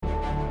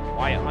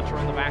Wyatt Hunter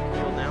in the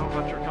backfield now.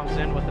 Hunter comes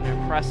in with an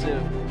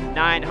impressive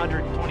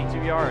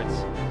 922 yards.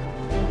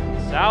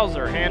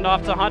 Sauser,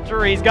 handoff to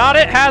Hunter. He's got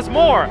it, has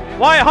more.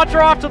 Wyatt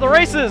Hunter off to the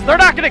races. They're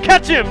not going to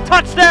catch him.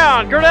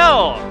 Touchdown,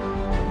 Grinnell.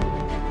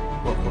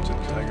 Welcome to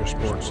the Tiger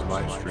Sports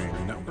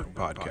Livestream Network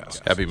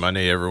podcast. Happy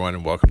Monday, everyone,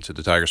 and welcome to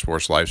the Tiger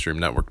Sports Livestream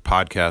Network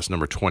podcast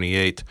number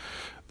 28.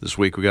 This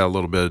week we got a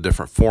little bit of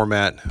different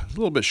format, a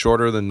little bit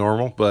shorter than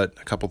normal, but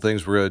a couple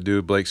things we're going to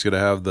do. Blake's going to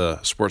have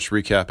the sports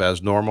recap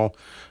as normal.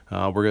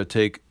 We're going to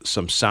take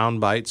some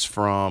sound bites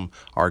from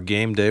our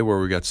game day where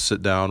we got to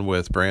sit down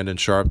with Brandon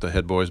Sharp, the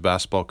head boys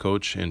basketball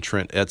coach, and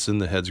Trent Edson,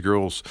 the head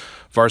girls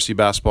varsity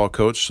basketball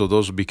coach. So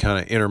those will be kind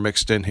of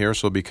intermixed in here,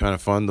 so it'll be kind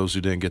of fun. Those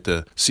who didn't get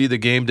to see the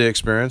game day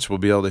experience will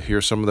be able to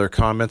hear some of their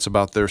comments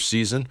about their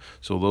season.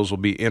 So those will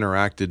be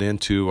interacted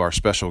into our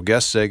special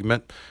guest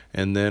segment,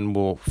 and then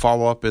we'll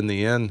follow up in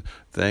the end,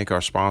 thank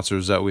our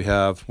sponsors that we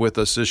have with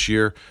us this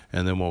year,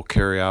 and then we'll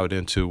carry out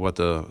into what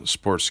the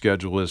sports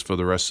schedule is for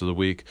the rest of the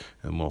week,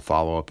 and we'll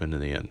follow up into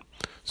the end.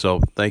 So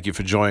thank you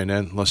for joining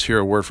in. Let's hear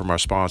a word from our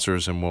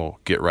sponsors, and we'll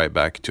get right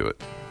back to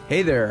it.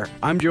 Hey there,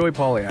 I'm Joey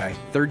Pollei,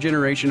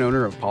 third-generation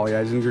owner of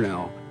Polley's in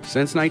Grinnell.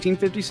 Since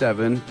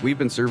 1957, we've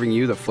been serving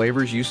you the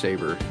flavors you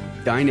savor.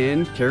 Dine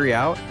in, carry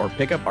out, or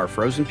pick up our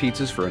frozen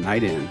pizzas for a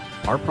night in.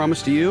 Our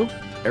promise to you?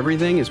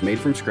 Everything is made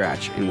from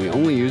scratch, and we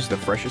only use the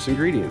freshest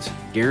ingredients,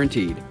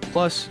 guaranteed.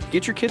 Plus,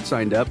 get your kids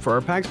signed up for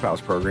our Pags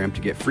Pals program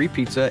to get free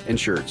pizza and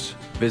shirts.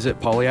 Visit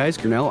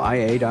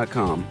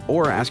polleisgrinnellia.com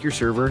or ask your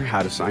server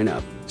how to sign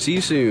up. See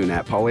you soon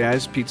at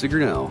Polley's Pizza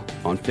Grinnell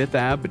on 5th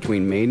Ave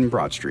between Main and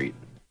Broad Street.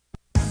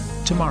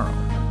 Tomorrow.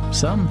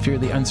 Some fear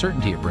the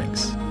uncertainty it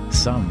brings.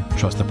 Some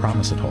trust the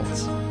promise it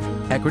holds.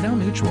 At Grinnell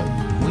Mutual,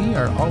 we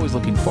are always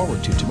looking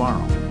forward to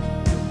tomorrow,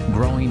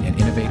 growing and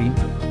innovating.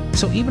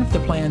 So even if the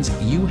plans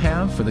you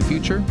have for the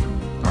future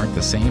aren't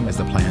the same as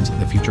the plans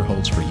the future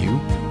holds for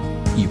you,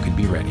 you can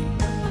be ready.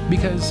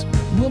 Because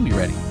we'll be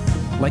ready,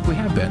 like we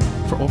have been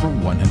for over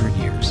 100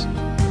 years.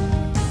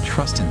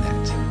 Trust in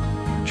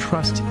that.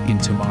 Trust in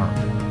tomorrow.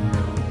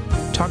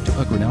 Talk to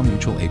a Grinnell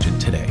Mutual agent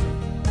today.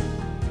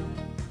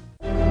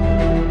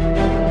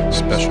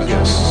 Special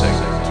guest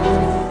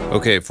segment.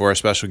 Okay, for our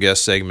special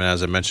guest segment,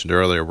 as I mentioned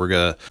earlier, we're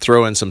going to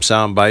throw in some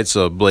sound bites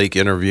of Blake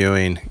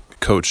interviewing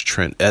Coach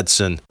Trent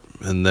Edson,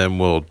 and then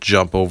we'll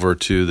jump over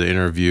to the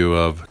interview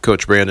of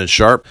Coach Brandon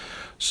Sharp.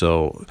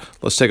 So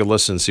let's take a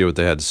listen and see what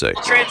they had to say.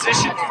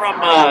 Transition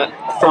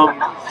from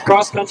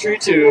cross country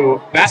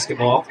to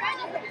basketball.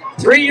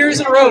 3 years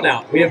in a row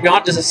now, we have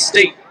gone to the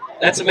state.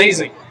 That's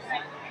amazing.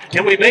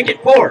 Can we make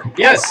it 4?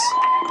 Yes.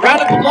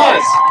 Round of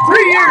applause.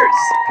 3 years.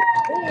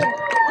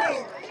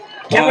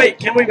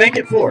 Can we make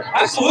it 4?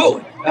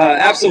 Absolutely.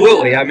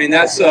 Absolutely. I mean,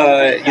 that's,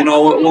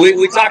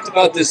 we talked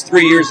about this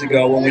 3 years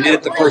ago when we did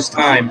it the first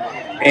time,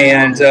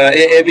 and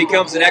it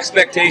becomes an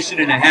expectation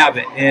and a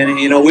habit. And,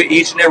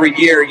 each and every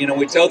year,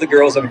 we tell the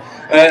girls, I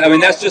mean,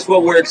 that's just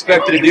what we're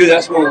expected to do.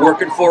 That's what we're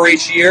working for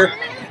each year.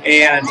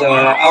 And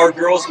our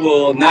girls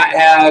will not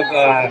have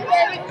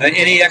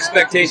any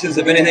expectations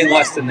of anything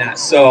less than that.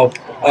 So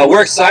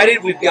we're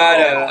excited. We've got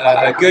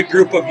a good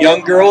group of young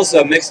girls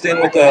mixed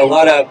in with a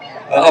lot of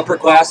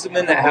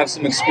upperclassmen that have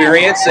some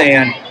experience,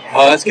 and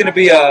it's going to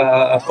be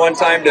a fun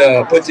time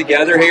to put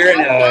together here,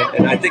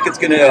 and I think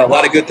a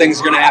lot of good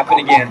things are going to happen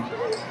again.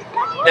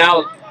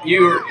 Now,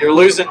 you're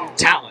losing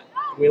talent.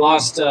 We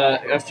lost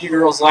a few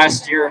girls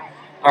last year.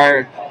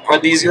 Are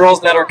these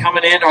girls that are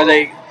coming in,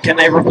 can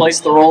they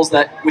replace the roles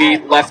that we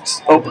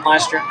left open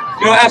last year?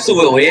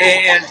 Absolutely.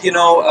 And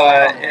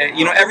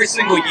every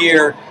single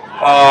year,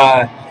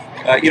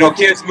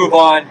 kids move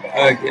on,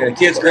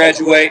 kids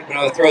graduate.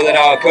 I'll throw that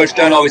out. Coach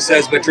Dunn always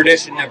says, but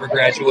tradition never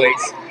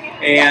graduates.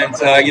 And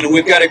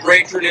we've got a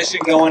great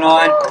tradition going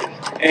on,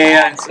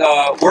 and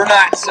we're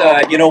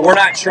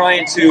not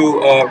trying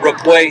to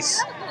replace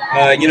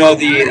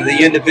the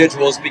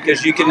individuals,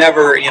 because you can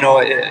never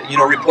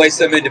replace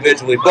them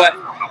individually. But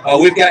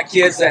we've got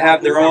kids that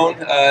have their own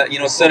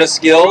set of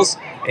skills,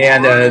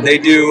 and they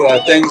do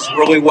things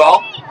really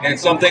well. And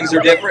some things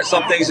are different,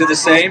 some things are the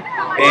same,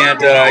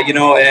 and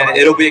and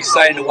it'll be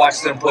exciting to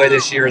watch them play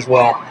this year as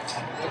well.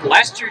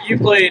 Last year you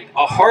played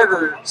a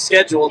harder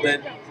schedule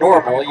than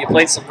normal. You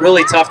played some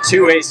really tough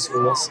 2A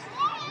schools.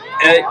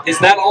 Is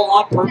that all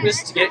on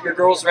purpose to get your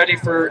girls ready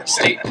for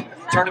state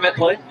tournament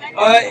play?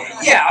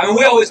 Yeah, I mean,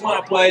 we always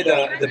want to play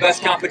the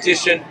best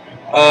competition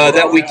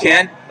that we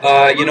can,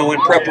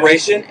 in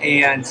preparation,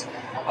 and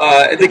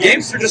the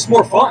games are just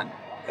more fun.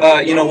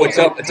 With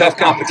tough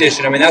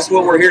competition. I mean, that's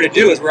what we're here to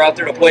do. Is we're out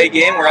there to play a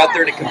game. We're out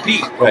there to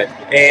compete. Right.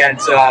 And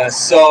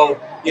so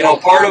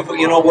part of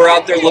we're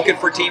out there looking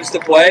for teams to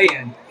play,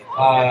 and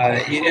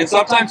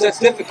sometimes that's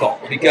difficult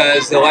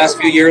because the last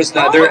few years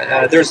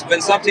there's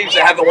been some teams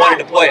that haven't wanted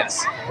to play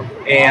us.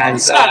 And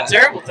it's not a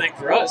terrible thing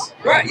for us.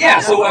 Right. Yeah.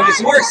 So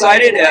so we're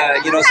excited.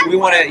 So we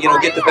want to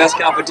get the best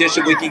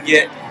competition we can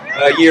get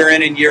year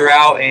in and year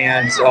out,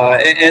 and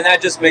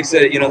that just makes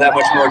it that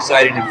much more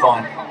exciting and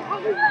fun.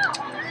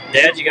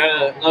 Dad, you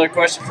got another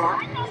question for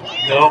me?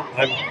 No,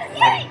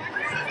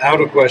 Out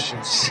of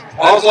questions.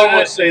 All I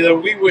want to say, though,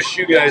 we wish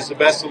you guys the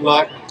best of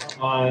luck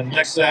on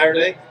next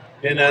Saturday.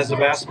 And as the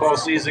basketball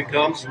season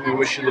comes, we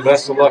wish you the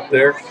best of luck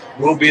there.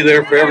 We'll be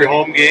there for every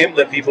home game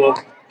that people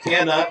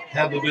cannot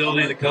have the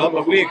ability to come.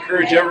 But we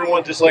encourage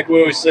everyone, just like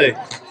we always say,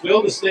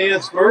 fill the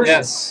stands first.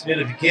 Yes.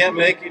 And if you can't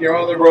make it, you're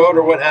on the road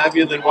or what have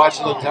you, then watch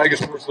the Tiger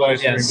Sports live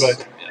stream. Yes.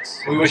 But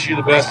we wish you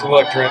the best of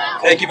luck, Trent.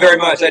 Thank you very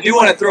much. I do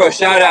want to throw a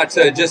shout out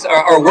to just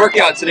our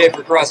workout today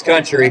for cross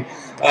country.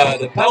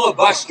 The Pella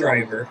bus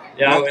driver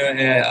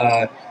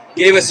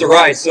gave us a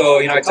ride. So,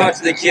 I talked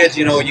to the kids,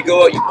 you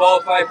go out, you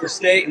qualify for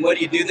state, and what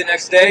do you do the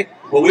next day?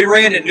 Well, we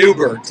ran to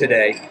Newburgh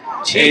today.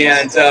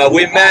 Jeez. And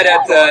we met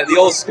at the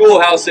old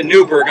schoolhouse in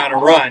Newburgh on a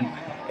run.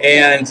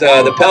 And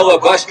the Pella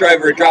bus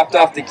driver dropped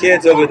off the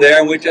kids over there,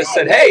 and we just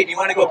said, hey, do you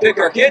want to go pick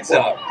our kids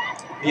up?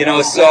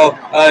 So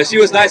she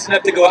was nice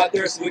enough to go out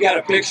there, so we got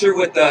a picture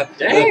with the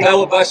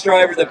Pella bus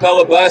driver, the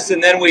Pella bus,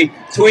 and then we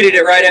tweeted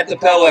it right at the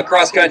Pella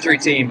cross-country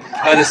team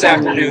this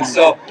afternoon.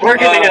 So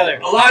working together.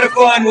 A lot of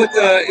fun with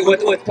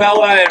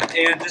Pella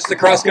and just the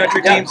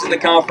cross-country teams in the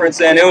conference,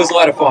 and it was a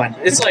lot of fun.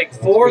 It's like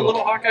 4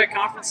 Little Hawkeye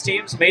Conference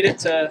teams made it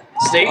to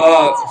state.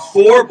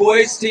 4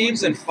 boys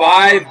teams and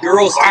 5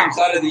 girls teams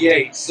out of the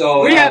 8.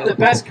 So we have the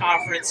best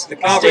conference. The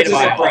conference is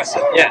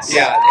impressive. Yes.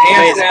 Yeah,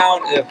 hands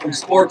down from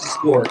sport to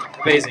sport.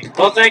 Amazing.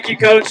 Well, thank you,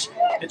 Coach.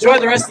 Enjoy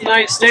the rest of the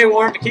night. Stay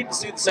warm and keep the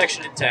student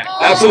section intact.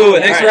 Absolutely.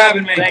 Thanks for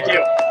having me. Thank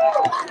you.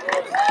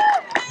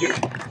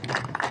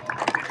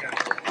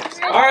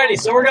 Alrighty,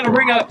 so we're going to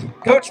bring up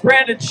Coach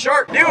Brandon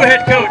Sharp, new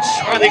head coach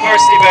for the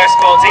varsity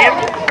basketball team.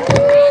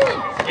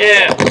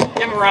 Yeah,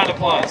 give him a round of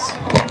applause.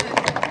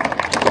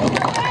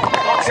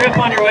 Don't trip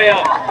on your way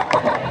up.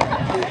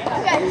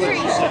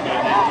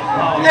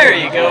 There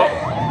you go.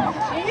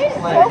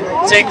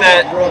 Take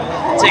that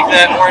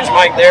orange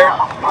mic there.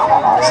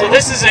 So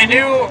this is a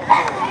new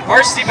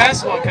varsity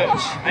basketball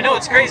coach. I know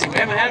it's crazy. We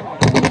haven't had one.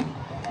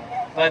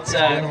 But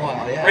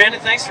Brandon,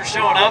 thanks for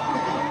showing up.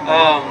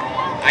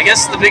 I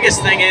guess the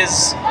biggest thing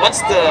is, what's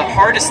the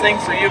hardest thing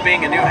for you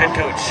being a new head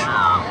coach?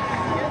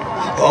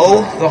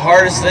 Oh, the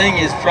hardest thing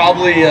is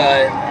probably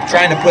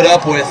trying to put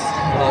up with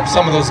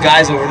some of those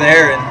guys over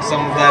there and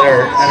some that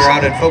are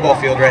out at football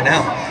field right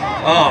now.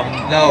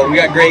 No, we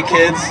got great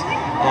kids.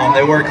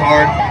 They work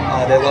hard.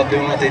 They love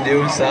doing what they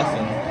do and stuff,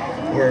 and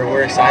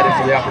we're excited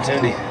for the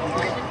opportunity.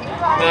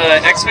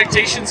 The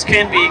expectations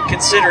can be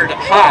considered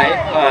high.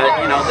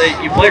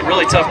 You play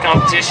really tough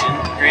competition.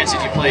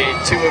 Granted, you play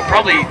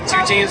probably two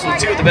teams with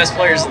 2 of the best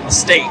players in the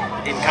state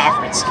in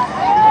conference.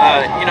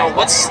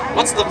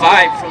 What's the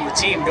vibe from the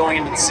team going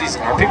into the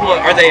season?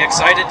 Are they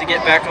excited to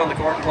get back on the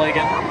court and play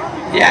again?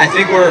 Yeah, I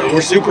think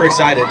we're super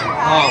excited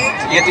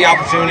to get the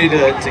opportunity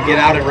to get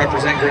out and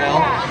represent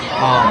Grinnell.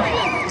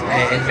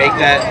 And make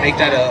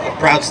that a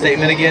proud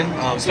statement again,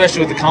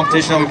 especially with the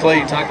competition that we play.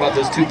 You talk about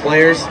those 2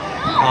 players.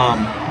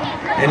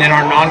 And in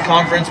our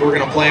non-conference, we're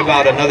going to play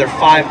about another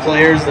 5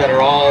 players that are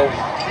all,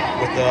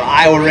 with the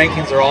Iowa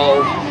rankings, are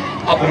all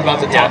up and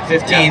about the top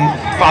 15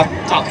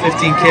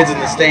 kids in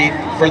the state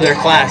for their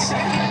class.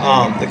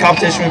 The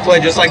competition we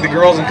play, just like the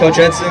girls and Coach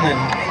Edson,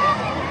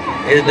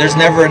 and there's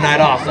never a night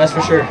off, that's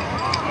for sure.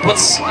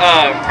 What's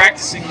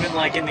practicing been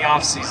like in the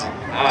off season?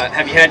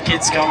 Have you had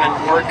kids come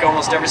and work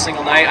almost every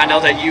single night? I know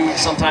that you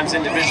sometimes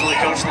individually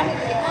coach them.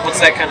 What's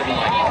that kind of been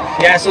like?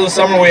 Yeah, so the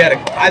summer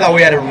I thought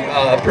we had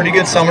a pretty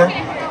good summer.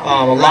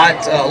 A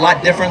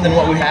lot different than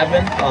what we have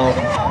been.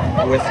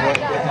 With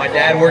my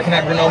dad working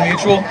at Grinnell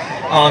Mutual,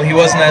 he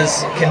wasn't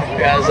as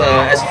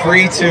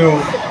free to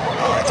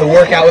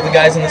work out with the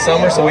guys in the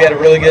summer. So we had a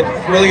really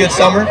good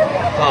summer.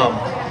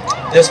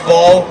 This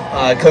fall,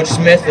 Coach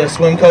Smith, the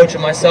swim coach,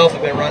 and myself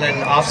have been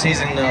running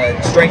off-season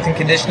strength and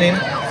conditioning.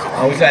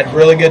 We've had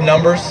really good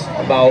numbers,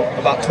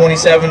 about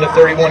 27 to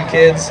 31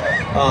 kids.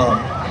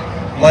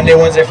 Monday,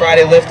 Wednesday,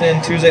 Friday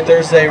lifting, Tuesday,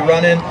 Thursday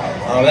running.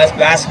 That's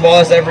basketball.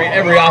 That's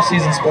every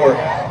off-season sport.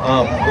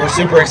 We're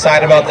super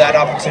excited about that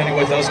opportunity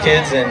with those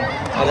kids and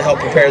how to help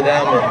prepare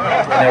them and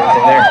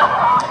everything there.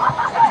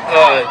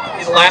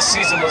 Last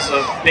season was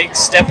a big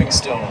stepping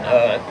stone.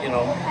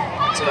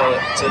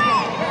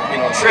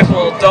 To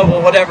triple,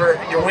 double, whatever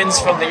your wins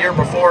from the year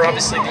before.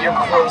 Obviously, the year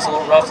before was a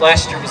little rough.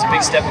 Last year was a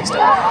big stepping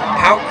stone.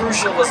 How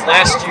crucial was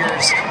last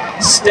year's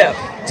step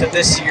to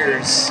this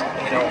year's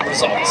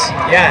results?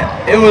 Yeah,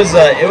 it was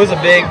a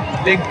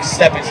big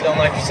stepping stone,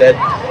 like you said.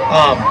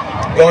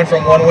 Going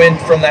from 1 win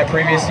from that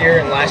previous year,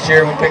 and last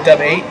year we picked up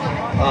 8.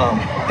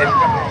 And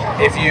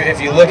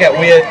if you look at,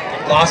 we had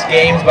lost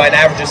games by an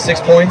average of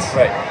 6 points.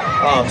 Right.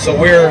 So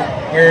we're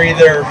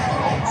either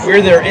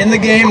in the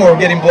game or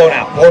getting blown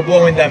out, or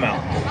blowing them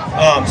out.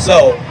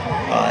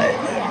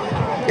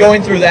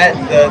 Going through that,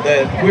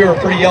 we were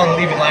pretty young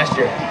leaving last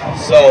year.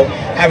 So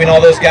having all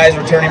those guys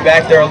returning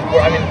back there,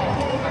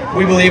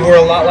 we believe we're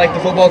a lot like the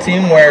football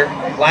team, where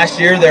last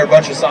year there were a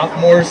bunch of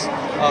sophomores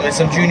and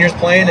some juniors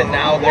playing, and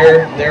now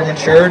they're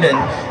matured, and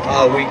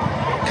we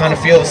kind of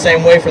feel the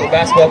same way for the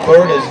basketball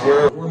court, as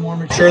we're more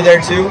mature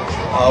there too.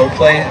 We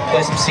play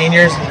some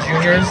seniors and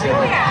juniors and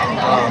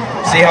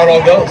see how it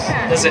all goes.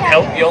 Does it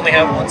help you only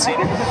have 1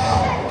 senior?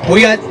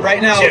 We got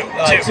right now two.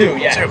 Two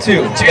Yep.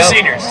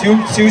 seniors.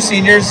 Two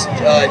seniors,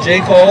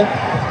 Jay Cole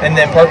and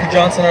then Parker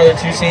Johnson are the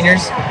two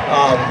seniors.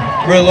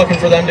 Really looking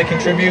for them to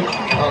contribute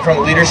from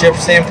a leadership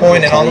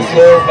standpoint and on the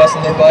floor,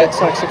 busting their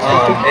butts,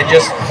 and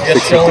just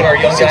showing our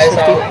young guys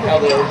how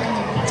the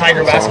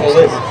Tiger basketball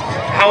is.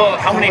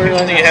 How many people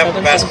do you have in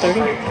the basketball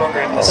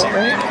program this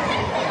year?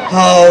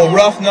 Oh,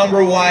 rough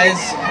number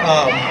wise,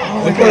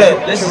 we put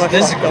this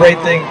is a great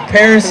thing.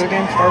 Parents,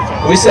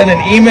 we sent an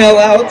email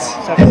out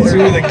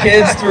to the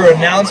kids through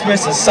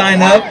announcements to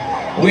sign up.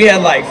 We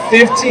had like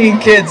 15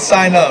 kids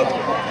sign up,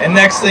 and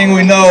next thing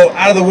we know,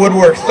 out of the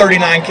woodwork,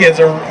 39 kids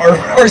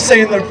are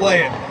saying they're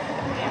playing.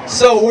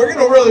 So we're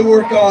gonna really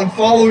work on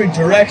following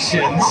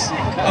directions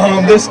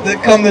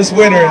this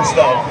winter and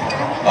stuff.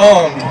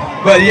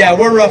 But yeah,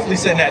 we're roughly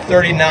sitting at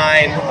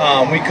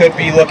 39. We could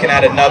be looking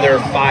at another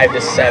 5 to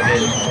 7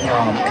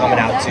 coming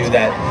out too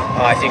that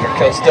I think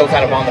are still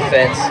kind of on the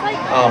fence.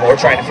 We're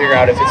trying to figure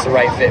out if it's the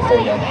right fit for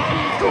them.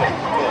 Cool.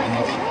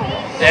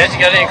 Dad, you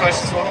got any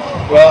questions for me?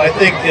 Well, I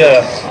think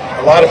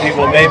a lot of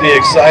people may be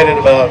excited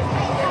about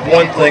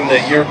one thing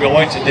that you're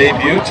going to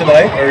debut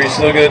tonight. Are you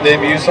still going to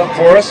debut something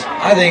for us?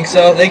 I think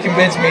so. They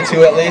convinced me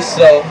to at least.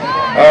 So.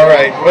 All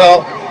right.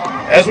 Well,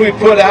 as we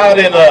put out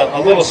in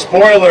a little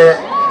spoiler,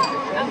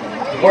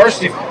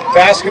 varsity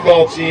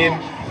basketball team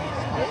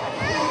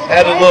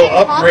had a little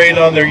upgrade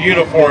on their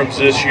uniforms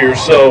this year.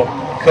 So,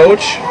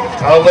 Coach,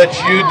 I'll let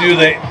you do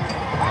the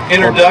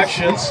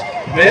introductions.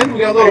 Ben,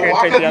 we got a little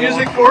walk-up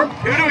music for him.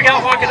 Who do we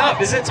got walking up?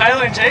 Is it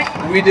Tyler and Jake?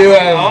 We do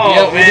have,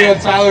 we do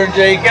have Tyler and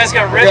Jake. You guys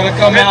got red. We're gonna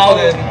come out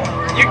and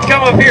you can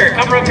come up here.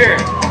 Come up here.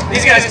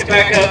 These guys can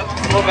back up.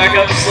 We'll back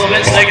up just a little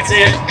bit so they can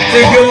see it.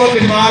 They're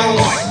good-looking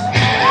models.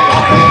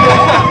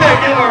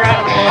 Give them a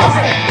round of applause.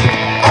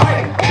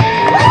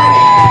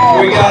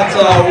 We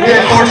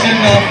were fortunate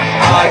enough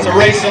to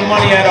raise some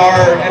money at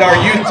our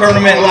youth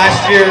tournament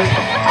last year.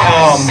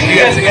 You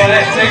guys are going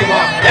to take them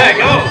off. Yeah,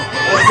 go.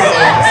 Let's go.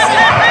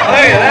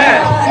 Look at that.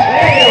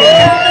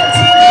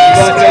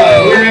 But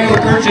we were able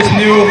to purchase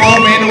new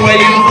home and away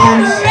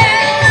uniforms.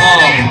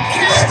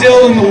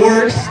 Still in the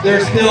works. They're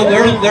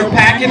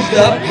packaged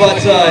up, but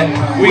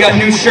we got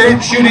new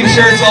shooting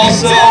shirts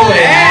also.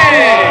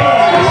 Hey!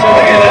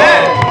 Look at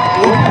that.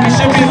 We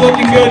should be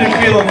looking good and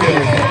feeling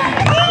good.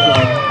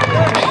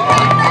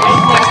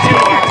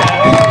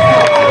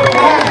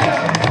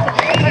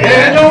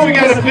 Yeah, I know we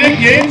got a big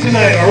game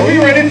tonight. Are we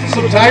ready for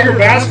some Tiger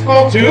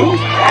basketball too?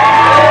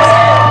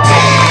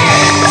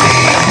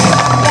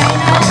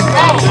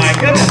 Oh my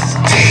goodness.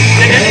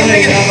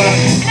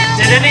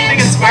 Did anything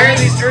inspire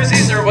these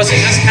jerseys, or was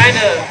it just kind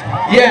of?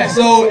 Yeah.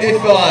 So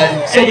if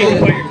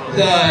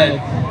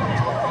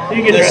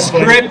the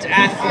script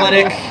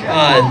athletic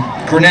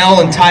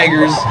Grinnell and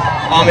Tigers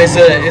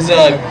is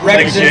a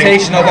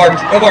representation of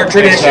our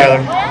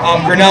tradition.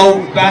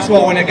 Grinnell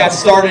basketball, when it got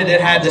started, it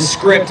had the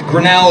script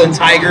Grinnell and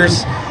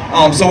Tigers.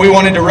 So we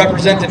wanted to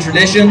represent the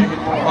tradition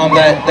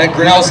that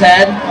Grinnell's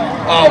had.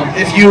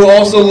 If you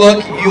also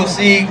look, you'll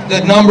see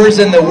the numbers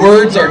and the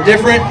words are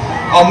different.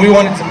 We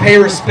wanted to pay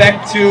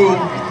respect to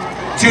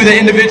the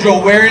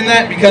individual wearing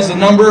that because the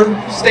number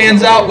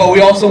stands out, but we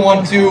also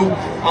want to,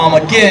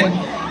 again,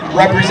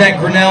 represent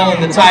Grinnell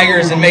and the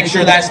Tigers and make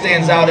sure that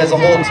stands out as a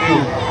whole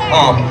too,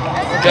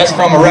 just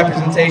from a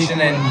representation,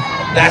 and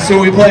that's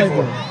who we play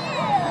for.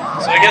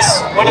 So I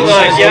guess one of the,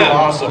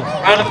 awesome.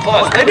 Round of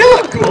applause. They do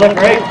look cool. Look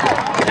great.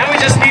 Now we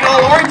just need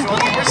all orange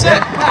ones. We're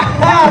set.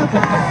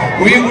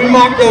 We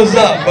mocked those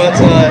up, but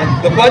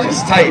the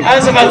budget's tight. I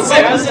was about to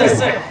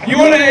say,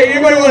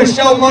 Anybody want to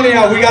shell money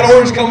out? We got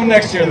orange coming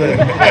next year then.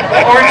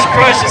 The Orange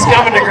Crush is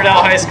coming to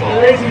Grinnell High School.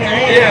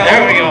 Yeah.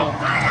 There we go.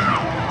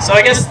 So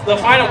I guess the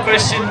final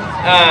question,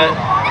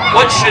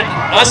 what should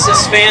us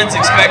as fans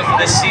expect for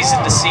this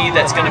season to see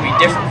that's going to be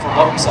different from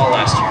what we saw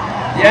last year?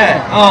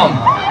 Yeah,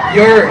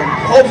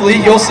 hopefully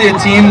you'll see a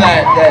team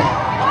that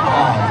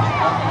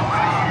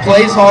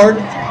plays hard,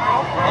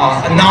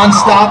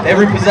 non-stop,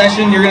 every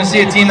possession. You're going to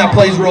see a team that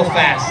plays real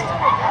fast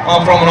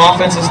from an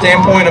offensive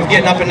standpoint of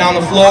getting up and down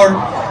the floor.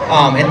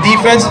 And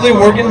defensively,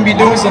 we're going to be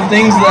doing some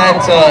things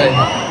that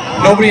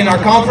nobody in our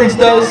conference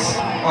does.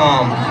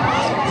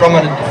 From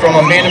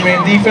a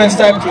man-to-man defense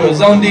type to a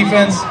zone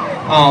defense,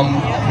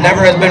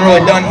 never has been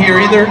really done here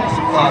either.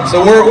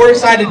 So we're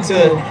excited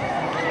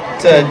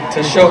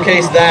to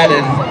showcase that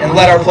and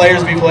let our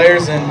players be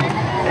players and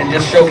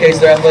just showcase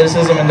their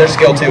athleticism and their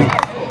skill too.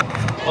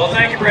 Well,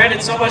 thank you, Brandon,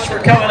 so much for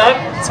coming up.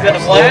 It's been a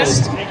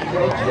blast. We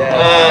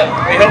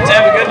hope to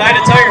have a good night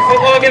at Tiger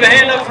football. Give a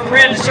hand up for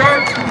Brandon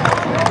Sharp,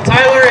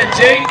 Tyler, and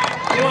Jake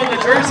doing the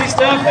jersey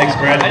stuff. Thanks,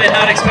 Brandon. I did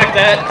not expect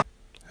that.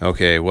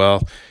 Okay,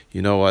 well,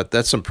 you know what?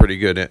 That's some pretty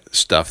good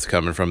stuff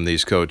coming from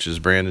these coaches.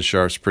 Brandon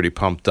Sharp's pretty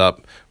pumped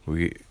up.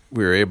 We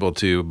were able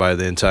to, by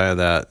the time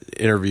that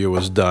interview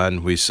was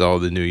done, we saw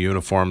the new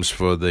uniforms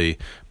for the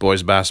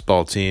boys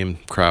basketball team.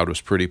 Crowd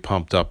was pretty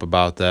pumped up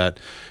about that.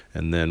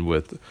 And then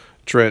with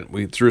Trent,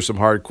 we threw some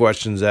hard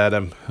questions at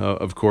him.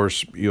 Of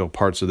course,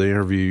 parts of the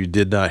interview you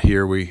did not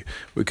hear. We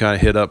kind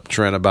of hit up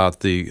Trent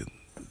about the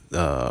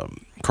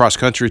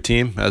cross-country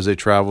team as they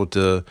traveled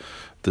to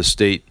the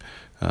state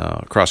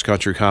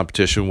cross-country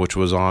competition, which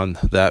was on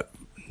that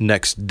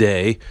next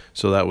day.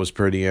 So that was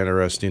pretty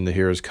interesting to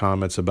hear his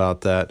comments about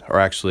that. Or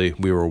actually,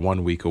 we were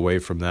 1 week away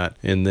from that.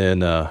 And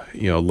then,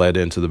 led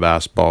into the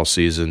basketball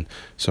season.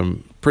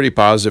 Some pretty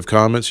positive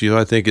comments.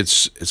 I think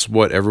it's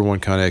what everyone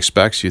kind of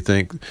expects. You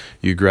think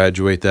you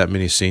graduate that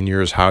many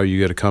seniors, how are you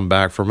going to come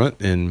back from it?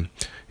 And,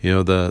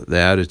 the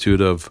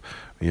attitude of,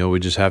 we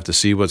just have to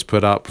see what's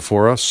put out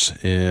before us.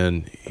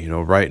 And,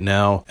 right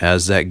now,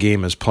 as that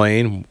game is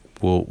playing,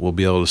 we'll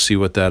be able to see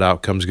what that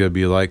outcome's going to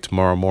be like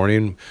tomorrow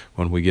morning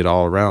when we get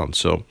all around.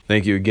 So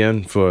thank you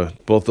again for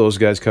both those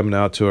guys coming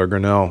out to our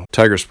Grinnell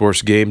Tiger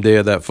Sports game day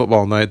of that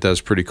football night. That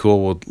was pretty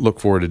cool. We'll look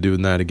forward to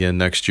doing that again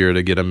next year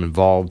to get them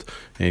involved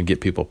and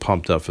get people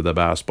pumped up for the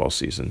basketball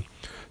season.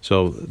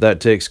 So that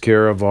takes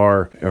care of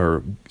our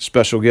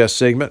special guest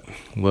segment.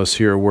 Let's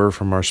hear a word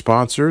from our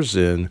sponsors,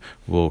 and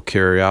we'll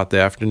carry out the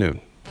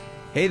afternoon.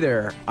 Hey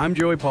there, I'm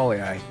Joey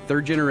Pollei,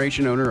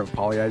 third-generation owner of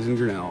Polley's in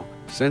Grinnell.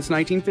 Since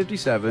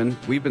 1957,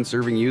 we've been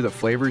serving you the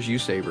flavors you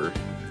savor.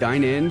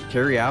 Dine in,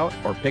 carry out,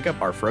 or pick up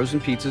our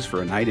frozen pizzas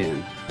for a night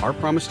in. Our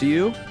promise to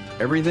you?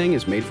 Everything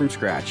is made from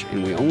scratch,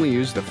 and we only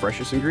use the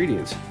freshest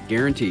ingredients,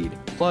 guaranteed.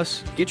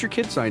 Plus, get your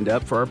kids signed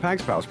up for our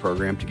Pags Pals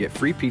program to get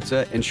free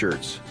pizza and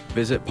shirts.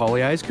 Visit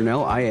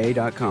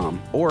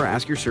PolleyI'sGrinnellIA.com or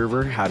ask your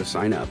server how to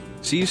sign up.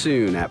 See you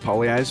soon at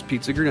Polley's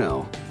Pizza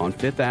Grinnell on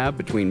 5th Ave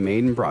between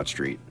Main and Broad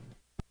Street.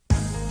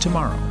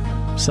 Tomorrow,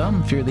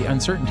 some fear the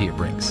uncertainty it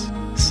brings.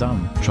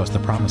 Some trust the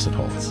promise it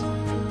holds.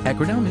 At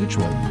Grinnell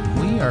Mutual,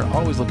 we are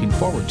always looking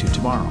forward to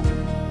tomorrow,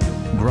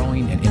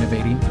 growing and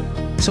innovating.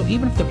 So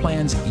even if the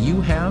plans you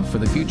have for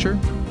the future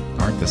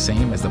aren't the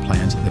same as the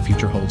plans the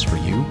future holds for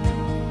you,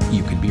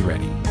 you can be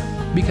ready.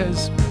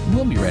 Because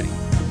we'll be ready,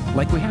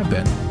 like we have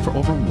been for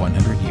over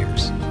 100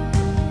 years.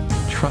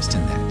 Trust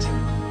in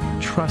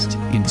that. Trust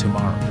in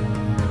tomorrow.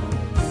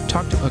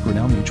 Talk to a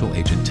Grinnell Mutual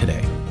agent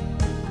today.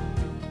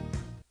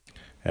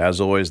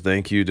 As always,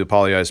 thank you to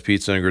Polley's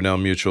Pizza and Grinnell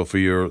Mutual for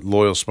your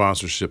loyal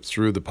sponsorship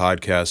through the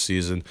podcast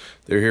season.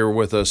 They're here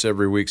with us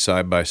every week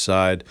side by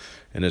side,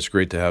 and it's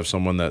great to have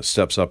someone that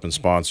steps up and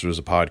sponsors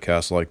a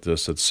podcast like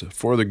this. It's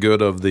for the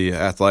good of the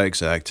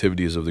athletics and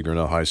activities of the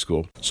Grinnell High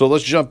School. So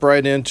let's jump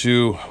right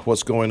into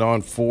what's going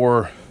on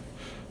for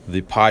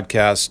the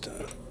podcast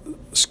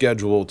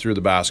schedule through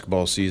the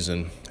basketball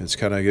season. It's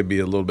kind of going to be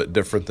a little bit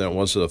different than it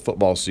was the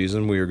football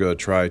season. We are going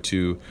to try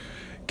to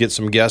get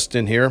some guests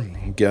in here,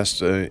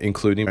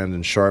 including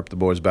Brandon Sharp, the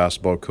boys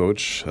basketball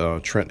coach,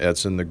 Trent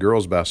Edson, the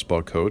girls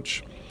basketball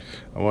coach.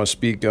 I want to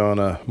speak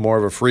on more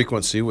of a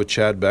frequency with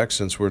Chad Beck,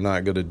 since we're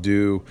not going to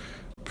do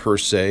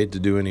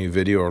any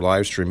video or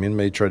live streaming.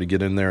 May try to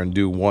get in there and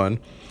do one,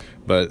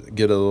 but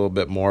get a little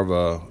bit more of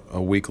a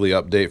weekly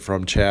update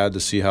from Chad to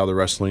see how the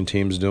wrestling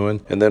team's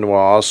doing. And then we'll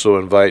also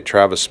invite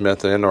Travis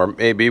Smith in, or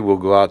maybe we'll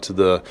go out to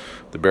the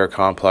Bear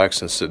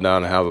Complex and sit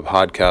down and have a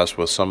podcast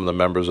with some of the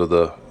members of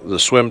the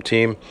swim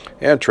team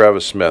and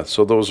Travis Smith.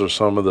 So those are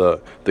some of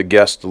the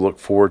guests to look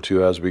forward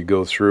to as we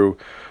go through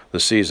the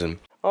season.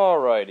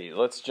 Alrighty,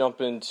 let's jump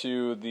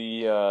into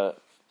the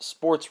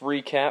sports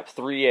recap,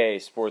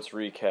 3A sports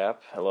recap.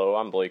 Hello,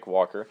 I'm Blake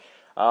Walker.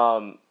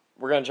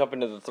 We're going to jump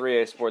into the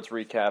 3A sports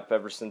recap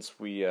ever since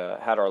we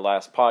had our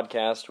last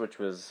podcast, which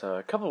was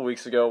a couple of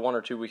weeks ago, 1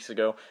 or 2 weeks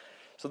ago.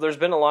 So there's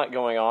been a lot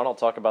going on. I'll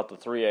talk about the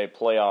 3A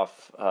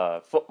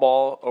playoff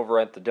football over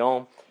at the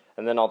Dome,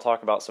 and then I'll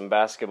talk about some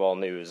basketball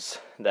news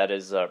that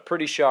is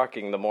pretty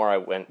shocking the more I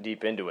went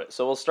deep into it.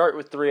 So we'll start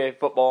with 3A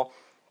football.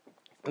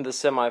 In the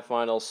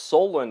semifinals,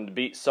 Solon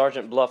beat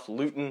Sergeant Bluff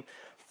Luton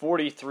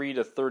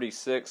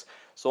 43-36.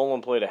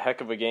 Solon played a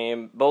heck of a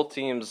game. Both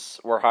teams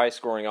were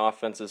high-scoring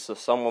offenses, so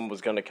someone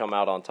was going to come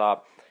out on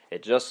top.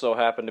 It just so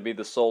happened to be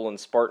the Solon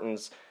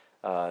Spartans.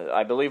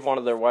 I believe one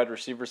of their wide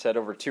receivers had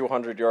over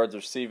 200 yards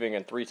receiving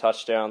and 3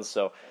 touchdowns,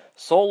 so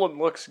Solon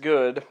looks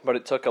good, but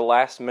it took a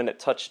last-minute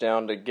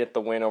touchdown to get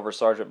the win over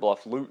Sergeant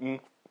Bluff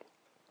Luton.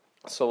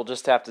 So we'll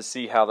just have to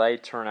see how they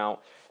turn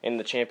out in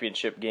the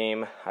championship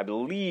game, I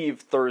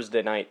believe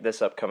Thursday night,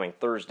 this upcoming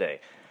Thursday.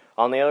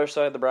 On the other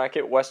side of the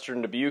bracket,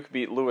 Western Dubuque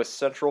beat Lewis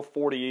Central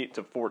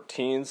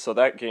 48-14, so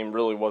that game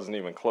really wasn't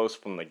even close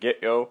from the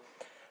get-go.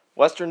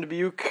 Western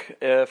Dubuque,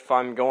 if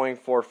I'm going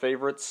for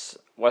favorites,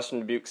 Western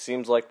Dubuque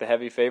seems like the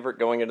heavy favorite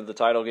going into the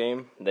title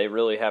game. They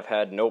really have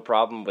had no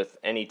problem with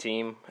any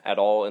team at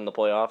all in the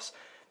playoffs.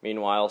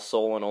 Meanwhile,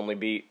 Solon only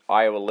beat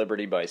Iowa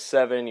Liberty by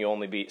 7. You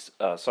only beat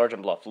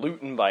Sergeant Bluff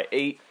Luton by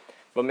 8.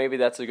 But maybe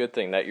that's a good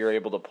thing, that you're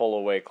able to pull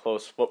away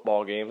close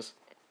football games.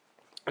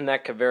 And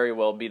that could very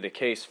well be the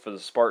case for the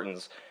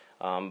Spartans.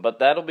 But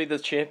that'll be the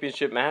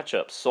championship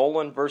matchup.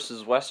 Solon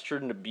versus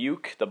Western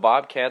Dubuque, the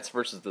Bobcats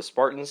versus the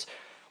Spartans.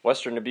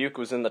 Western Dubuque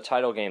was in the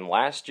title game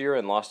last year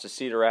and lost to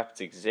Cedar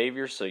Rapids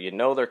Xavier, so you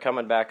know they're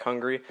coming back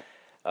hungry.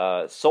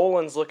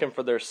 Solon's looking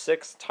for their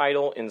 6th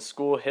title in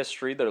school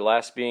history, their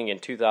last being in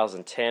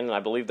 2010, and I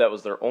believe that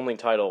was their only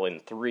title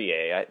in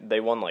 3A. They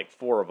won like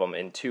 4 of them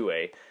in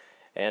 2A.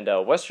 And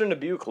Western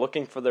Dubuque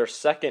looking for their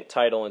 2nd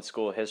title in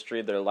school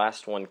history, their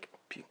last one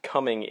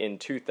coming in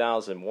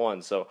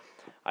 2001. So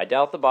I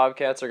doubt the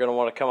Bobcats are going to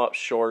want to come up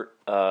short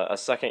a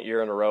second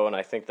year in a row, and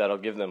I think that'll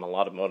give them a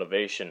lot of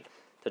motivation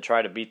to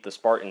try to beat the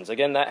Spartans.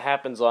 Again, that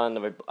happens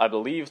on, I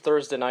believe,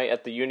 Thursday night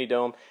at the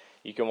Unidome.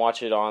 You can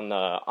watch it on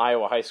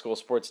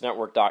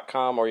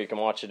IowaHighSchoolSportsNetwork.com, or you can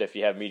watch it if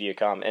you have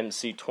Mediacom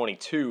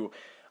MC22.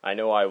 I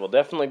know I will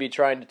definitely be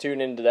trying to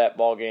tune into that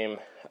ball game.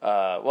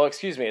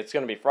 It's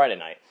going to be Friday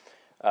night.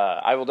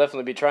 I will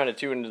definitely be trying to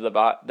tune into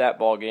that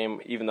ball game,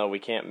 even though we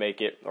can't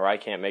make it, or I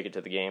can't make it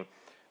to the game.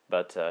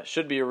 But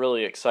should be a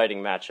really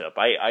exciting matchup.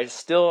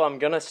 I'm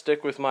going to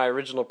stick with my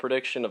original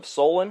prediction of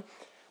Solon,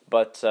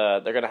 but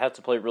they're going to have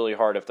to play really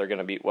hard if they're going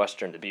to beat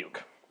Western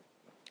Dubuque.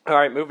 All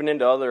right, moving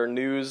into other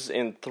news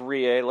in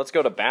 3A. Let's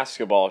go to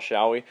basketball,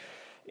 shall we?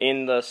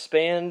 In the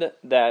span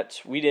that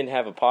we didn't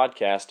have a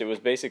podcast, it was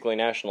basically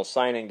National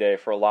Signing Day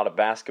for a lot of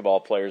basketball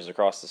players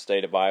across the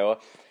state of Iowa.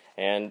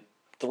 And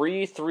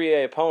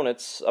 3A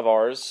opponents of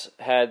ours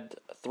had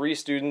 3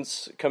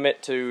 students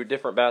commit to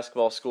different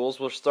basketball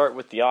schools. We'll start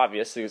with the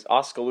obvious.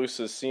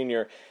 Oskaloosa's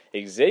senior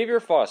Xavier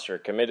Foster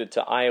committed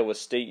to Iowa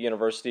State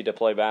University to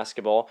play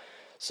basketball.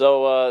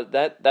 So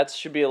that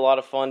should be a lot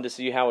of fun to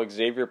see how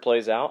Xavier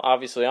plays out.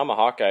 Obviously, I'm a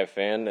Hawkeye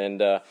fan,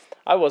 and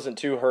I wasn't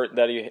too hurt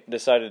that he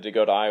decided to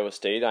go to Iowa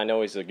State. I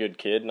know he's a good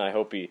kid, and I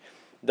hope he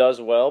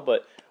does well,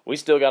 but we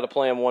still got to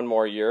play him one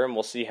more year, and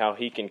we'll see how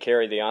he can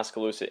carry the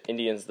Oskaloosa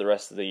Indians the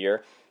rest of the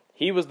year.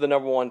 He was the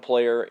number 1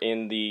 player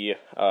in the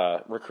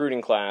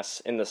recruiting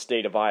class in the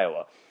state of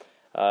Iowa.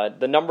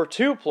 The number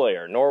 2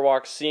 player,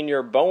 Norwalk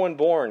senior Bowen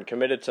Bourne,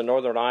 committed to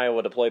Northern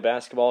Iowa to play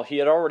basketball. He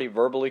had already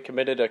verbally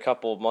committed a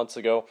couple of months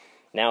ago.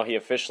 Now he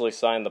officially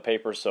signed the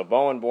papers, so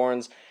Bowen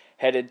Bourne's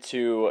headed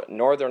to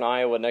Northern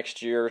Iowa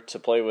next year to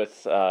play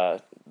with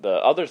the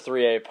other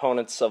 3A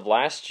opponents of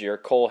last year,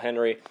 Cole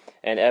Henry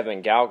and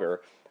Evan Gauger.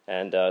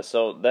 And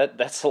so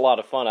that's a lot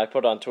of fun. I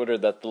put on Twitter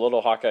that the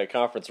Little Hawkeye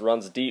Conference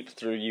runs deep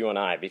through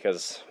UNI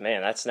because,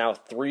 man, that's now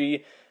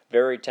 3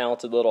 very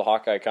talented Little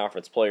Hawkeye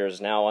Conference players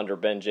now under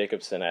Ben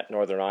Jacobson at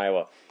Northern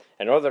Iowa.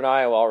 And Northern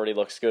Iowa already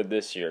looks good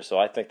this year, so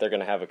I think they're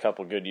going to have a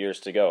couple good years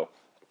to go.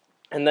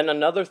 And then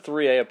another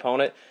 3A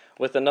opponent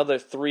with another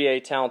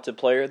 3A talented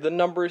player, the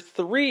number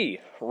 3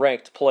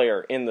 ranked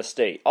player in the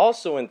state.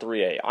 Also in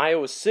 3A,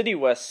 Iowa City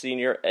West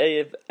senior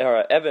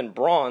Evan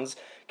Bronze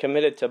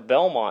committed to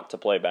Belmont to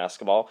play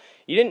basketball.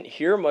 You didn't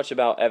hear much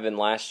about Evan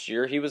last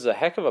year. He was a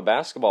heck of a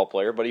basketball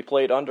player, but he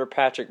played under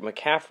Patrick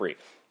McCaffrey.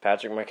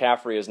 Patrick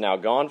McCaffrey is now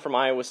gone from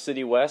Iowa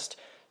City West,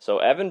 so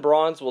Evan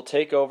Bronze will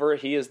take over.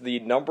 He is the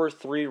number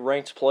 3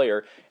 ranked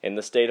player in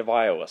the state of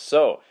Iowa.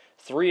 So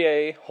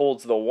 3A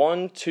holds the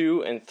 1,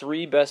 2, and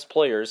 3 best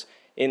players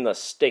in the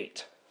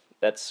state.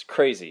 That's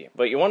crazy.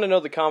 But you want to know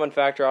the common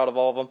factor out of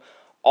all of them?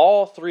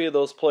 All 3 of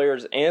those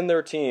players and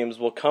their teams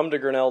will come to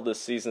Grinnell this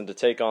season to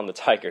take on the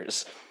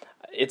Tigers.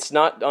 It's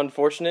not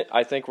unfortunate.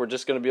 I think we're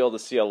just going to be able to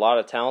see a lot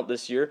of talent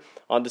this year.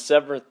 On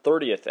December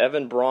 30th,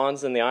 Evan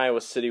Bronze and the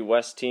Iowa City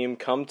West team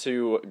come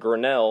to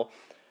Grinnell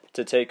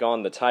to take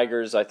on the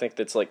Tigers. I think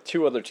that's like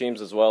 2 other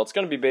teams as well. It's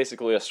going to be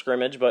basically a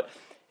scrimmage, but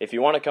if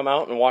you want to come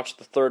out and watch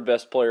the 3rd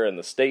best player in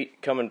the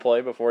state come and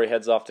play before he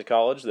heads off to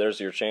college, there's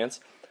your chance.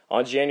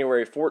 On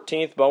January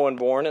 14th, Bowen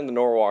Bourne and the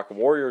Norwalk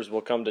Warriors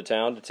will come to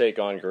town to take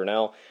on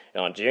Grinnell.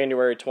 And on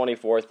January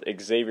 24th,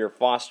 Xavier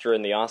Foster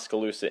and the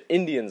Oskaloosa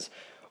Indians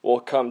will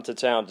come to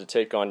town to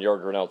take on your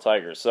Grinnell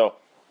Tigers. So,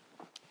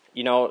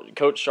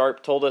 Coach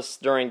Sharp told us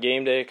during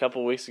game day a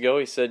couple weeks ago,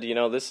 he said,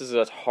 this is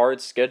a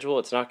hard schedule.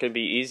 It's not going to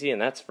be easy,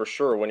 and that's for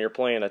sure when you're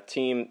playing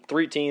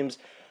 3 teams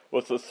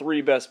with the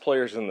 3 best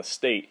players in the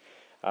state.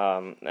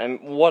 And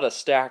what a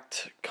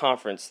stacked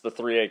conference the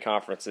 3A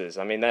conference is.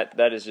 I mean,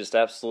 that is just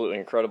absolutely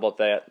incredible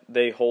that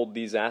they hold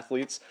these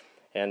athletes.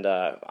 And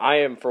I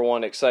am, for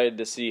one, excited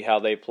to see how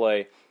they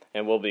play,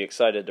 and will be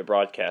excited to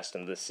broadcast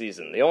them this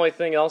season. The only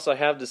thing else I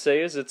have to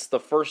say is it's the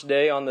first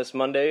day on this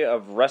Monday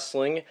of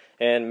wrestling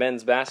and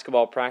men's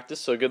basketball practice,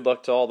 so good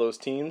luck to all those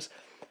teams.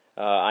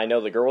 I know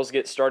the girls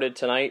get started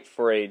tonight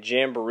for a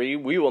jamboree.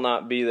 We will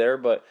not be there,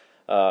 but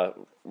we're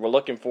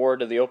looking forward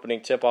to the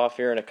opening tip-off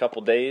here in a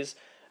couple days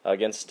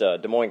against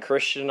Des Moines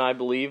Christian, I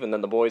believe, and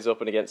then the boys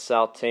open against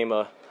South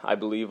Tama, I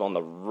believe, on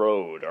the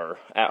road or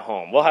at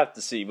home. We'll have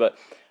to see, but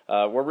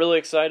we're really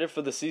excited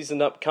for the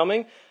season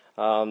upcoming.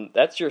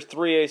 That's your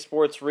 3A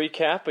sports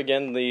recap.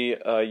 Again, the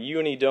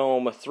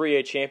Unidome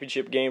 3A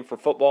championship game for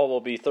football will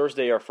be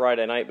Thursday or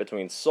Friday night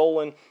between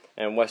Solon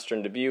and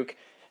Western Dubuque,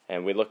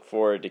 and we look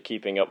forward to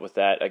keeping up with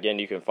that. Again,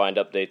 you can find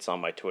updates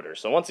on my Twitter.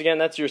 So once again,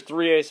 that's your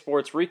 3A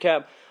sports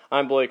recap.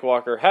 I'm Blake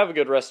Walker. Have a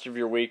good rest of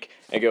your week,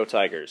 and go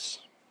Tigers.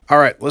 All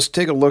right, let's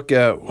take a look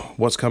at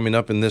what's coming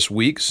up in this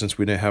week. Since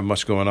we didn't have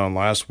much going on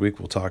last week,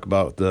 we'll talk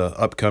about the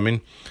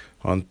upcoming.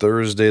 On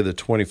Thursday, the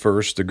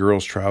 21st, the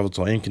girls travel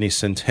to Ankeny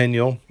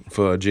Centennial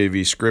for a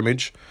JV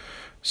scrimmage.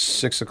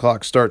 6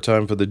 o'clock start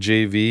time for the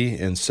JV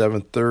and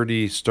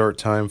 7:30 start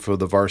time for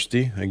the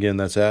varsity. Again,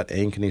 that's at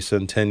Ankeny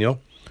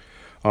Centennial.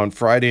 On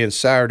Friday and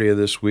Saturday of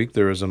this week,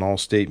 there is an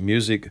all-state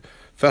music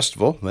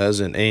festival,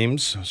 as in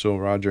Ames. So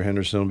Roger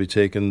Henderson will be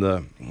taking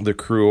the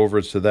crew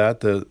over to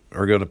that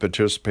are going to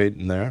participate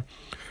in there.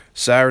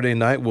 Saturday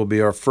night will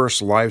be our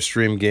first live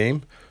stream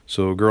game.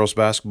 So girls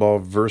basketball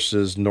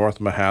versus North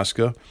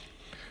Mahaska.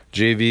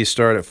 JV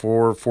start at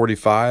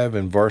 4:45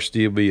 and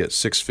varsity will be at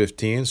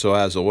 6:15. So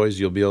as always,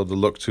 you'll be able to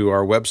look to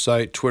our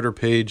website, Twitter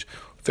page,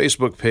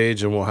 Facebook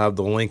page, and we'll have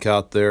the link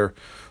out there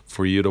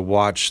for you to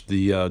watch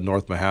the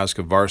North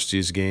Mahaska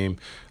varsity's game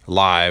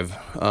live.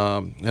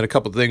 And a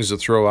couple things to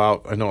throw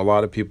out. I know a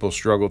lot of people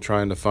struggle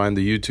trying to find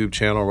the YouTube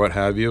channel or what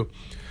have you.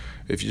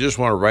 If you just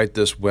want to write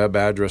this web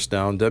address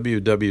down,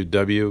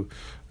 www.tigers,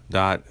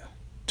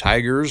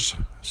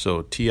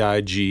 so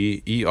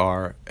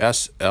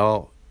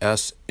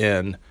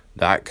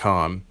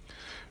TIGERSLSN.com.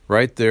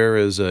 Right there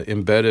is an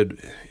embedded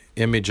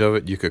image of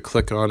it. You could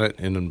click on it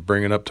and then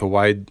bring it up to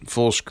wide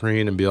full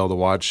screen and be able to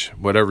watch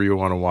whatever you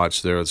want to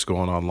watch there that's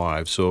going on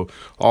live. So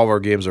all of our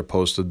games are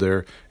posted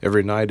there.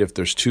 Every night, if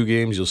there's 2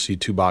 games, you'll see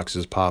 2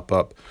 boxes pop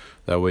up.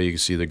 That way you can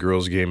see the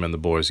girls' game and the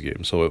boys'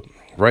 game. So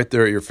right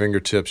there at your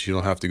fingertips, you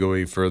don't have to go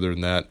any further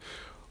than that.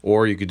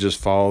 Or you could just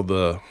follow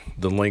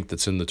the link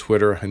that's in the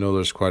Twitter. I know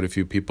there's quite a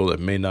few people that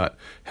may not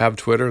have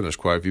Twitter, and there's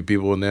quite a few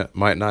people that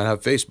might not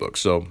have Facebook.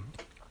 So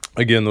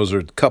again, those are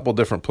a couple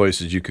different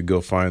places you could go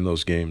find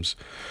those games.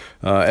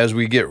 As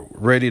we get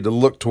ready to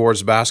look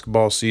towards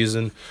basketball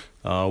season,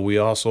 we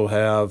also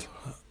have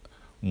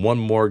one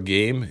more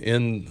game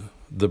in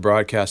the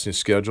broadcasting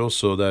schedule.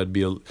 So that'd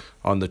be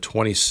on the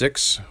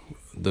 26th.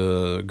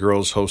 The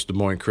girls host Des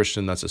Moines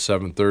Christian. That's a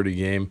 7:30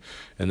 game.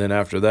 And then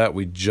after that,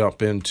 we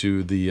jump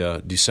into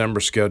the December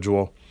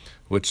schedule,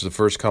 which the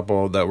first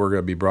couple that we're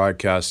going to be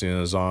broadcasting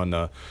is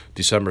on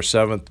December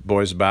 7th,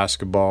 boys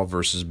basketball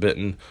versus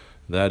Benton.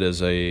 That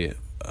is a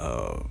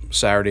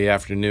Saturday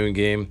afternoon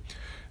game.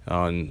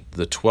 On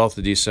the 12th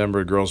of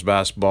December, girls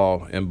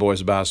basketball and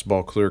boys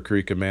basketball, Clear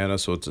Creek, Amana.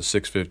 So it's a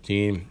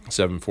 6:15,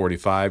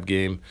 7:45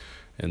 game.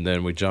 And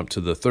then we jump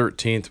to the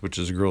 13th, which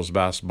is girls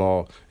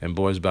basketball and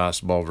boys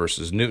basketball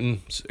versus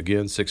Newton.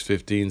 Again,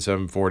 6:15,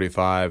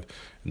 7:45.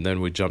 And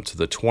then we jump to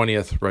the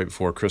 20th, right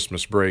before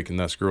Christmas break, and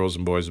that's girls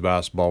and boys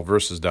basketball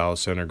versus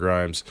Dallas Center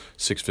Grimes,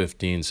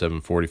 6:15,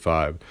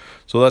 7:45.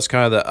 So that's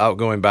kind of the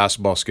outgoing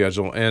basketball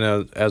schedule.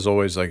 And as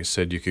always, like I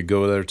said, you could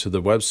go there to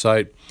the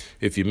website.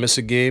 If you miss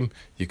a game,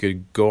 you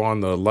could go on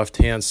the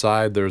left-hand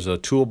side. There's a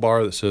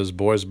toolbar that says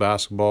boys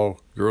basketball,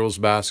 girls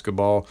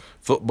basketball,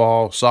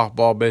 football,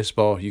 softball,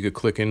 baseball. You could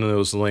click into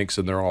those links,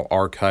 and they're all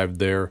archived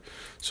there.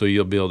 So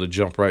you'll be able to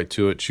jump right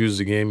to it, choose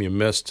the game you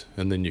missed,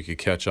 and then you can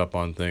catch up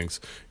on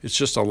things. It's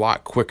just a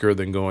lot quicker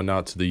than going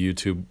out to the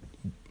YouTube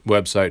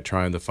website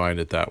trying to find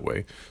it that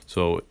way.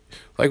 So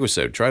like we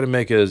said, try to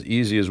make it as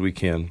easy as we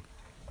can.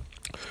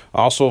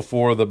 Also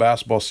for the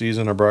basketball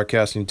season, our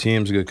broadcasting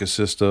team is going to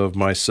consist of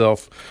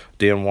myself,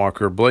 Dan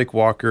Walker, Blake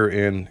Walker,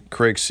 and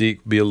Craig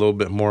Seek. Be a little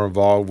bit more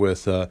involved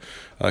with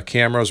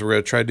cameras. We're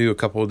going to try to do a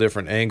couple of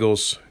different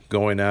angles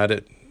going at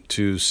it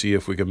to see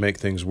if we can make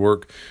things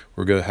work.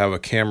 We're going to have a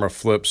camera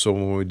flip, so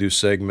when we do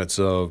segments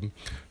of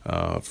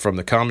from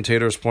the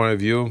commentator's point of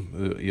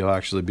view, you'll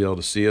actually be able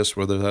to see us,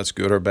 whether that's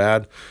good or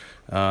bad.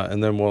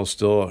 And then we'll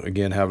still,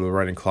 again, have the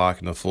running clock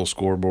and the full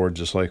scoreboard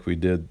just like we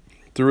did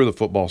through the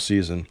football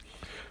season.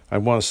 I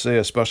want to say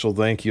a special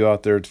thank you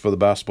out there for the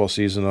basketball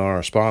season on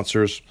our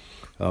sponsors,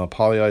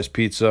 Poly Ice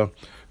Pizza,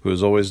 who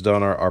has always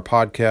done our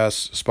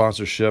podcast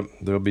sponsorship.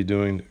 They'll be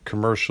doing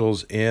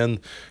commercials, and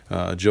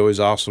Joey's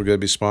also going to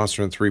be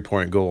sponsoring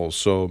 3-point goals.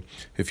 So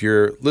if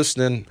you're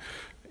listening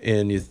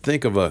and you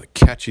think of a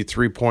catchy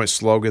 3-point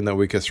slogan that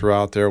we could throw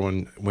out there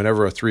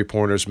whenever a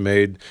 3-pointer is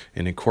made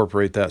and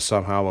incorporate that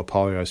somehow with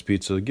Poly Ice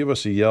Pizza, give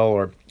us a yell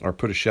or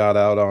put a shout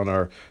out on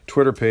our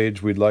Twitter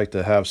page. We'd like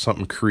to have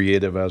something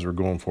creative as we're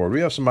going forward. We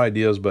have some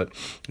ideas, but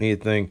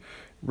anything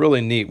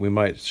really neat we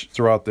might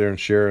throw out there and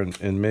share,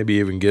 and maybe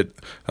even get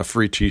a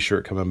free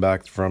t-shirt coming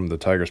back from the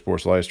Tiger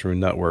Sports Livestream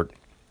Network.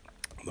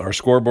 Our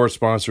scoreboard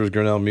sponsor is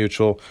Grinnell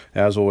Mutual.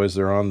 As always,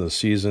 they're on the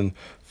season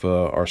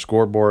for our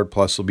scoreboard,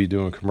 plus they'll be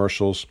doing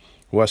commercials.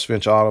 West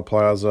Finch Auto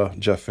Plaza,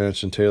 Jeff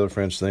Finch and Taylor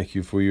Finch, thank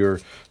you for your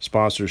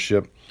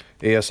sponsorship.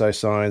 ASI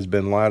Signs,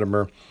 Ben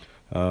Latimer,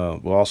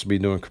 will also be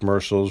doing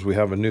commercials. We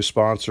have a new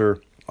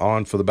sponsor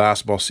on for the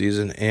basketball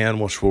season,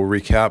 and which will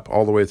recap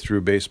all the way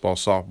through baseball,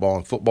 softball,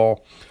 and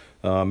football.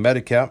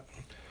 Medicap.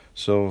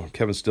 So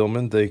Kevin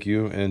Stillman, thank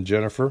you, and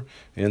Jennifer.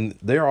 And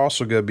they're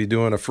also going to be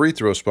doing a free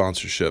throw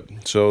sponsorship.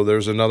 So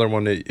there's another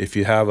one that if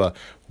you have a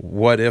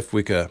what if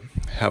we could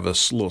have a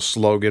little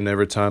slogan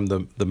every time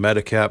the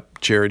Medicap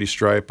charity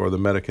stripe or the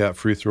Medicap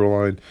free throw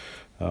line.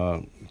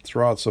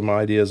 Throw out some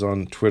ideas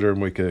on Twitter,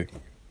 and we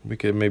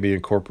could maybe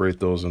incorporate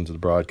those into the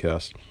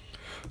broadcast.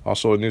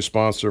 Also, a new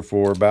sponsor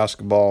for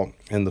basketball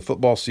and the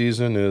football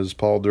season is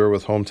Paul Durr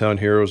with Hometown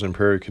Heroes and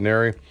Prairie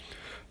Canary.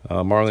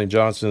 Marlene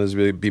Johnson is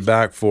going to be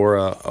back for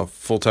a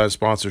full-time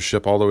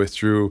sponsorship all the way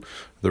through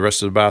the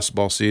rest of the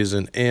basketball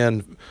season,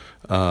 and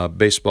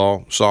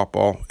baseball,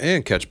 softball,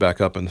 and catch back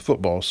up in the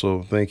football.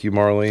 So thank you,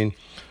 Marlene.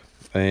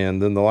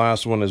 And then the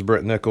last one is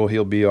Brett Nickel.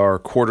 He'll be our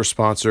quarter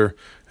sponsor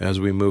as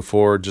we move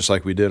forward, just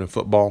like we did in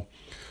football.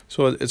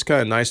 So it's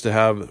kind of nice to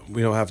have,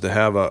 we don't have to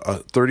have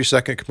a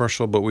 30-second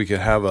commercial, but we could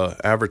have an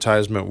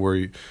advertisement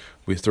where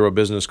We throw a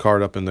business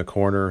card up in the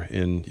corner,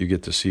 and you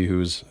get to see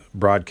who's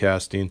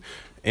broadcasting,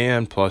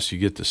 and plus you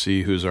get to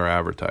see who's our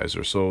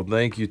advertiser. So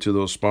thank you to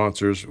those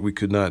sponsors. We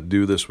could not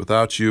do this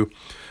without you.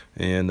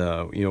 And,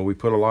 we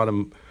put a lot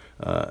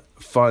of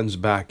funds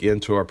back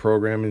into our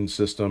programming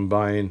system,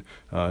 buying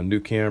new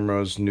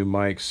cameras, new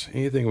mics,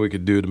 anything we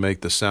could do to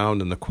make the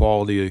sound and the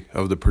quality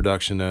of the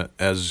production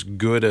as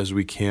good as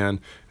we can.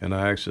 And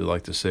I actually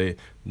like to say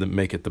that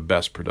make it the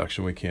best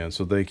production we can.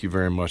 So thank you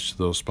very much to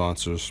those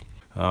sponsors.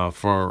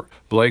 For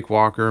Blake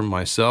Walker and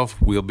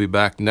myself, we'll be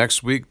back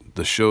next week.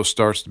 The show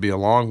starts to be a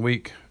long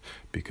week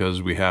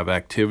because we have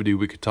activity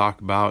we could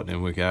talk about,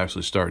 and we can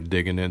actually start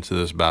digging into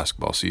this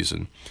basketball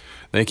season.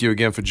 Thank you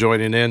again for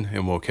joining in,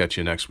 and we'll catch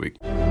you next week.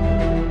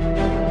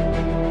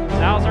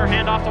 Sauser,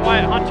 handoff to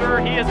Wyatt Hunter.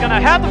 He is going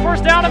to have the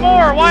first down and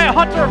more. Wyatt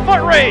Hunter,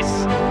 foot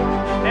race.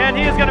 And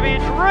he is going to be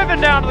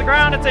driven down to the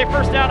ground. It's a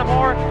first down and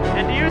more.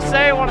 And do you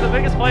say one of the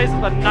biggest plays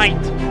of the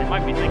night? They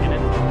might be thinking it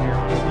here,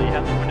 honestly. You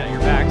have to put at your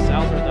back.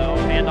 Sauser, though,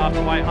 handoff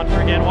to Wyatt Hunter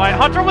again. Wyatt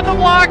Hunter with the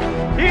block.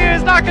 He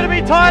is not going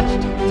to be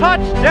touched.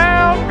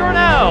 Touchdown,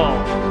 Grinnell.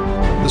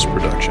 This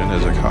production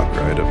is a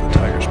copyright of the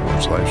Tiger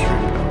Sports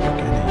Livestream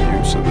Network. Any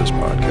use of this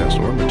podcast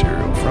or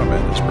material from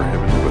it is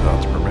prohibited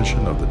without the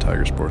permission of the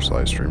Tiger Sports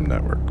Livestream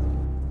Network.